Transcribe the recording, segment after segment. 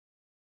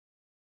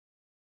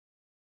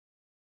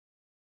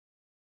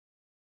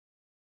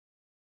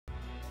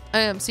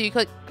So you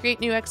click create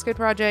new Xcode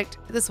project.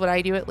 This is what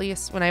I do at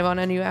least when I want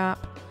a new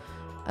app.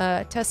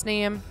 Test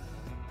name,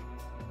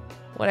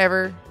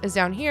 whatever is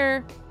down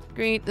here.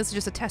 Great. This is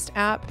just a test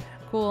app.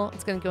 Cool.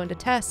 It's going to go into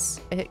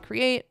tests. I hit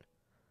create.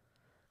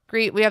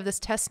 Great. We have this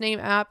test name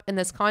app in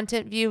this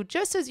content view,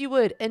 just as you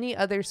would any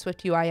other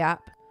Swift UI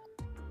app.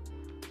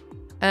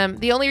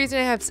 The only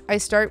reason I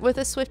start with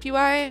a Swift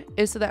UI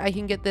is so that I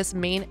can get this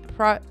main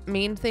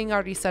thing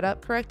already set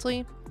up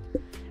correctly.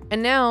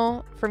 And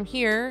now from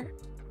here,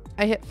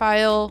 I hit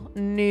file,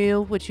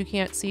 new, which you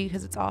can't see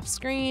because it's off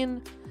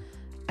screen.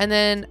 And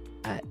then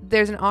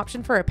there's an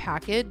option for a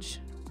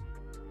package.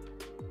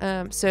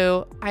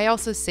 So I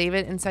also save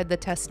it inside the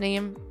test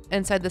name,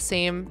 inside the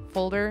same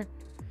folder.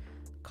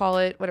 Call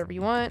it whatever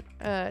you want,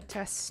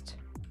 test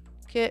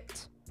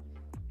kit.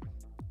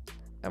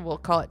 And we'll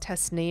call it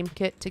test name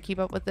kit to keep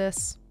up with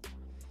this.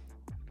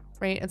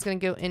 Right, it's gonna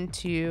go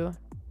into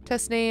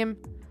test name.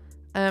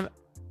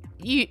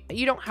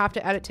 You don't have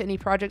to add it to any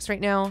projects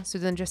right now, so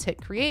then just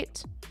hit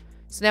create.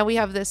 So now we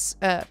have this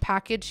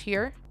package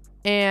here,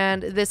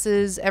 and this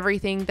is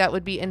everything that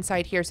would be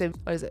inside here. So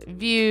what is it?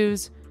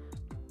 Views,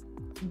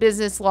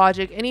 business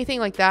logic, anything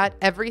like that,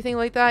 everything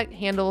like that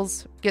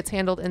gets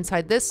handled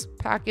inside this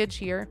package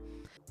here.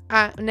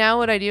 Now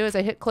what I do is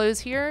I hit close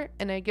here,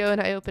 and I go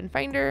and I open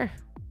Finder.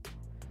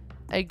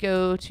 I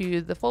go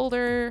to the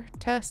folder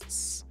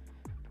tests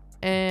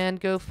and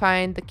go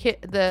find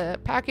the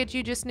package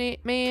you just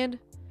made,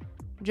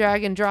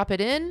 drag and drop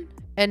it in,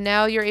 and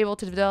now you're able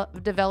to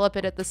develop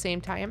it at the same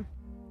time.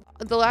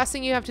 The last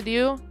thing you have to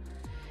do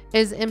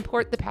is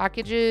import the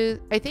packages.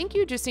 I think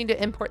you just need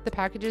to import the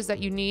packages that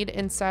you need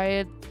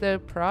inside the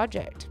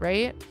project,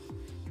 right?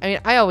 I mean,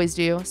 I always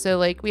do. So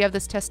like we have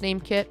this test name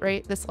kit,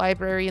 right? This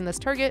library and this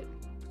target.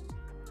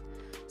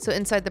 So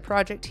inside the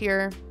project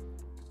here,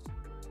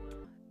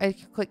 I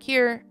click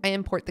here, I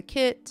import the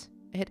kit,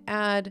 I hit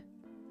add,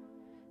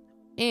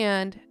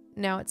 and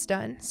now it's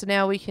done. So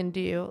now we can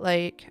do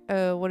like,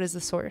 what is the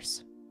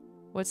source?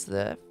 What's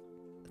the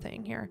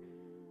thing here?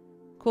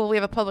 Cool, we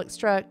have a public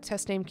struct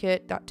test name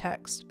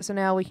kit.text. So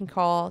now we can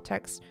call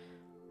text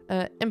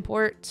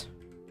import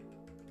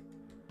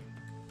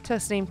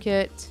test name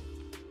kit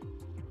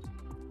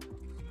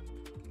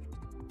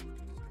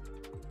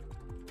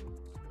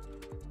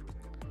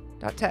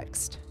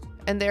 .text.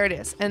 And there it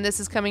is. And this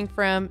is coming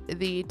from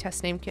the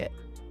test name kit.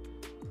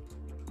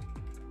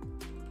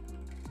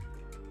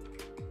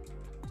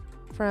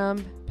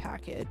 From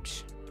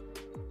package.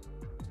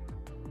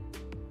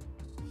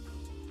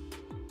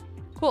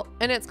 Cool.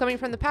 And it's coming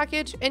from the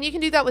package. And you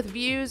can do that with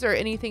views or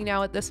anything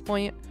now at this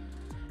point.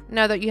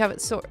 Now that you have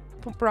it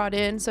brought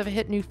in. So if I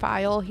hit new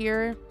file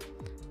here,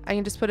 I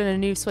can just put in a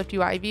new Swift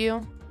UI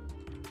view.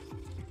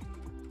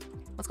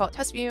 Let's call it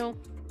test view.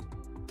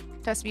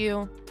 Test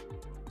view.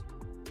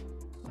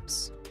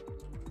 Whoops.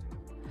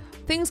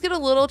 Things get a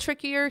little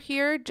trickier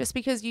here just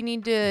because you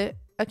need to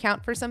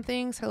account for some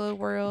things. Hello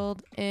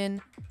world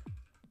in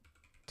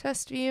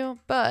test view,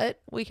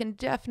 but we can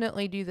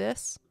definitely do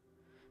this.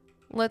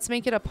 Let's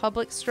make it a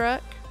public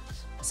struct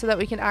so that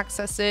we can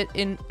access it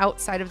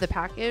outside of the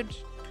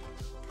package.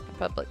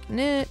 Public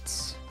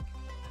init.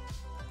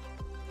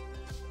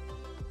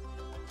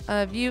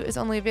 View is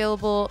only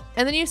available,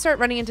 and then you start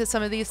running into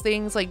some of these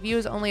things like view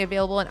is only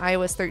available in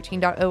iOS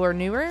 13.0 or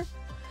newer.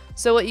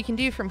 So what you can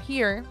do from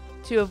here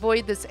to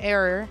avoid this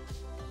error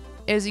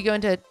is you go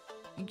into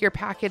your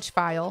package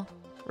file,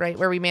 right,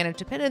 where we manage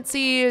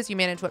dependencies, you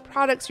manage what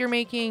products you're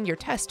making, your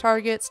test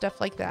targets, stuff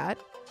like that.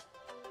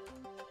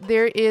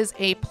 There is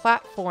a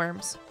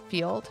platforms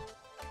field.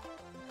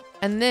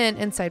 And then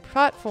inside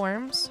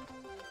platforms,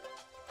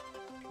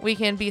 we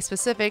can be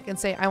specific and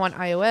say, I want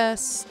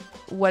iOS,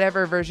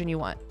 whatever version you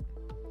want.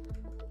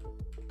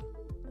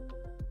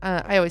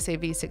 I always say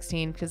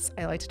V16 because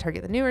I like to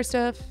target the newer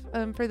stuff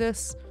for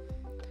this.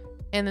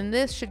 And then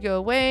this should go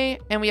away.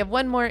 And we have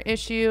one more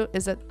issue,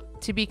 is that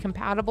to be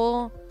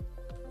compatible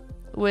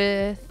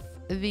with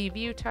the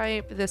view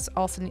type, this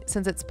also,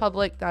 since it's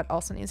public, that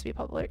also needs to be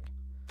public.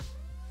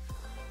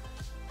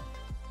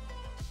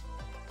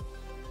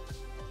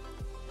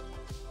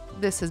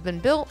 This has been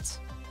built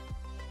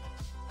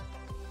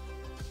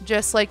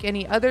just like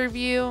any other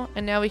view,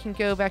 and now we can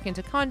go back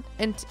into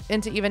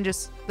into even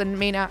just the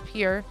main app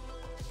here,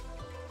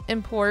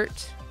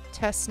 import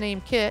test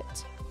name kit,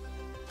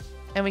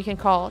 and we can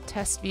call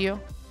test view.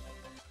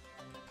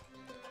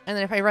 And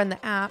then if I run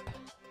the app,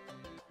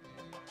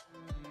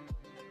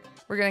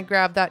 we're going to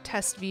grab that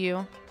test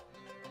view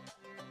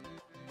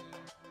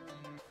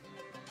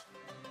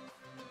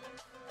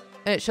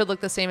and it should look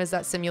the same as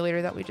that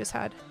simulator that we just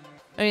had.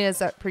 I mean, it's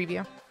that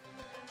preview.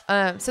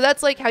 So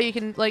that's like how you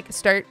can like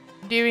start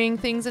doing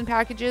things in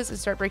packages and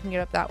start breaking it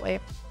up that way.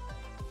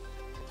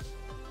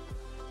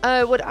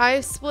 Would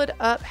I split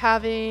up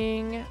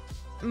having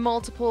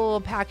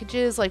multiple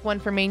packages, like one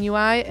for main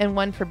UI and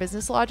one for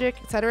business logic,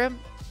 etc.?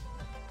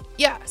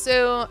 Yeah,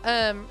 so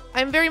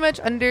I'm very much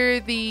under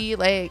the,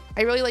 like,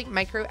 I really like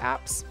micro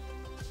apps.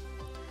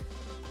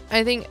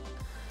 I think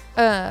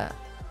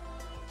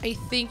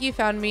you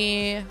found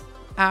me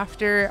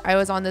after I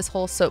was on this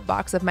whole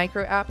soapbox of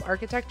micro app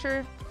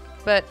architecture,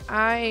 but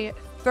I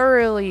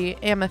thoroughly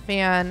am a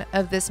fan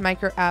of this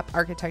micro app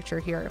architecture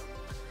here,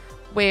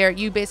 where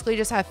you basically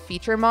just have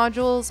feature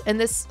modules, and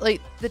this,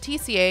 like, the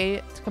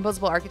TCA,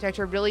 composable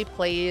architecture, really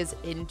plays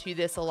into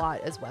this a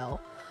lot as well.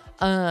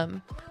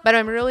 But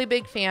I'm a really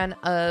big fan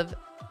of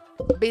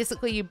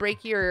basically you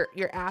break your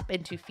app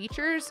into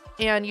features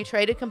and you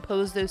try to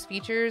compose those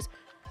features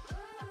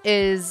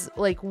is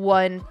like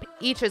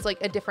each is like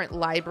a different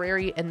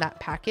library in that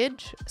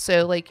package.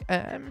 So like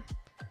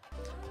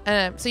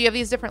so you have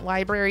these different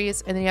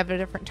libraries, and then you have the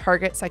different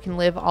targets that can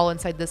live all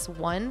inside this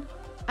one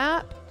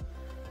app.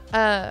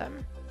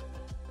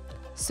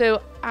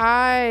 So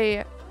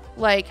I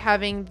like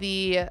having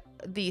the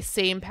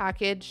same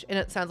package, and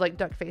it sounds like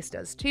Duckface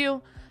does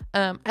too.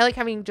 I like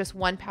having just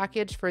one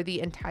package for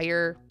the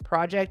entire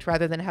project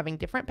rather than having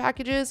different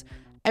packages.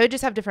 I would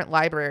just have different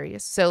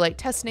libraries. So like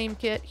test name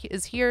kit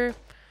is here.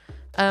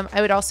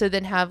 I would also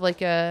then have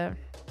like you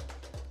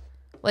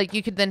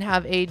could then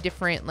have a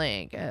different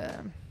like,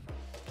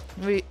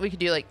 we could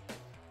do like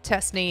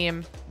test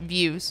name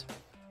views,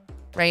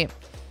 right?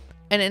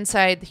 And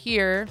inside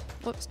here,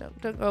 whoops, no,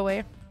 don't go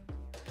away.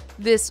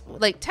 This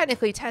like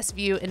technically test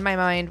view in my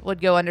mind would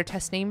go under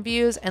test name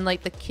views, and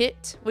like the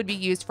kit would be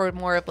used for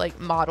more of like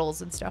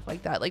models and stuff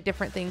like that, like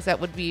different things that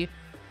would be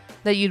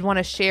that you'd want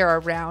to share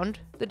around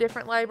the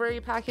different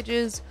library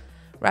packages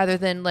rather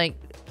than like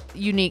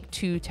unique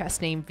to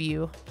test name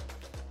view.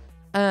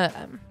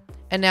 And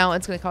now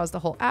it's going to cause the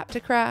whole app to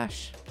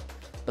crash,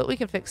 but we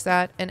can fix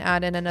that and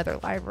add in another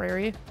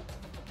library.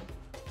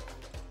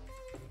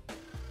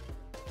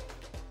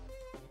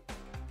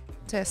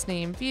 Test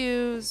name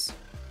views.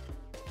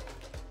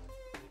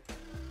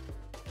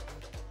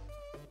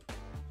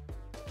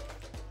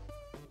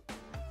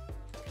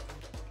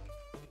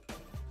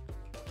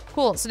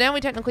 Cool. So now we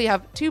technically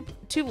have two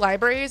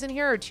libraries in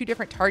here, or two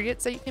different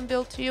targets that you can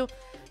build to.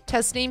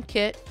 Test name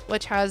kit,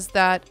 which has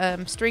that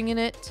string in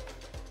it,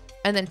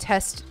 and then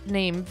test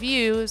name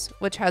views,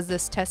 which has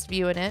this test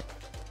view in it.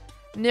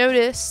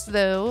 Notice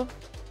though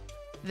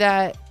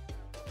that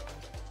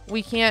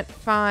we can't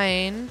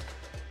find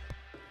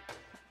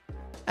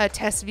a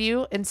test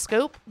view in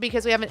scope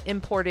because we haven't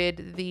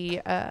imported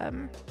the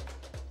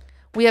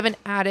we haven't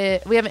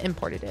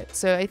imported it.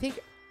 So I think,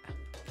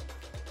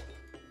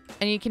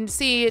 and you can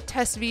see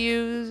test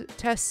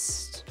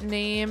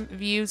name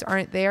views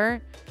aren't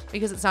there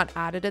because it's not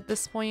added at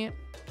this point.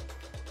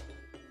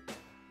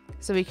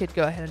 So we could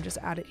go ahead and just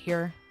add it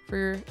here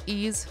for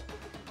ease.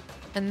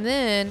 And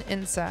then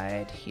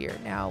inside here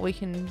now we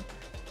can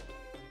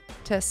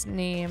test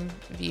name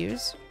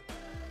views.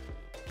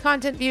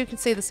 Content view can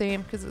stay the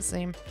same because it's the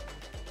same.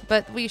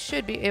 But we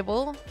should be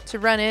able to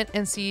run it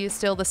and see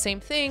still the same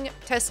thing.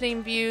 Test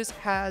name views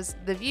has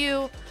the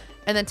view,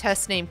 and then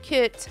test name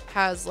kit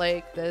has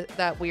like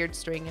that weird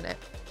string in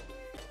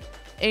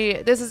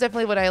it. This is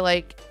definitely what I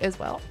like as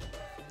well.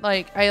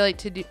 Like I like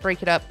to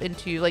break it up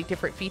into like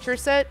different feature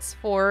sets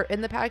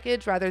in the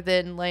package rather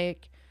than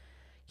like,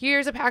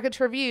 here's a package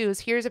for views,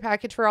 here's a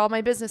package for all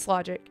my business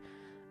logic.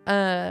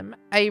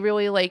 I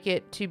really like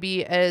it to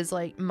be as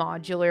like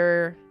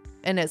modular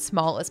and as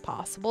small as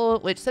possible,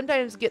 which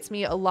sometimes gets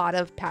me a lot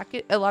of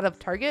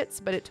targets,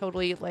 but it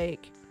totally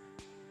like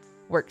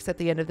works at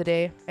the end of the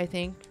day, I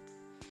think.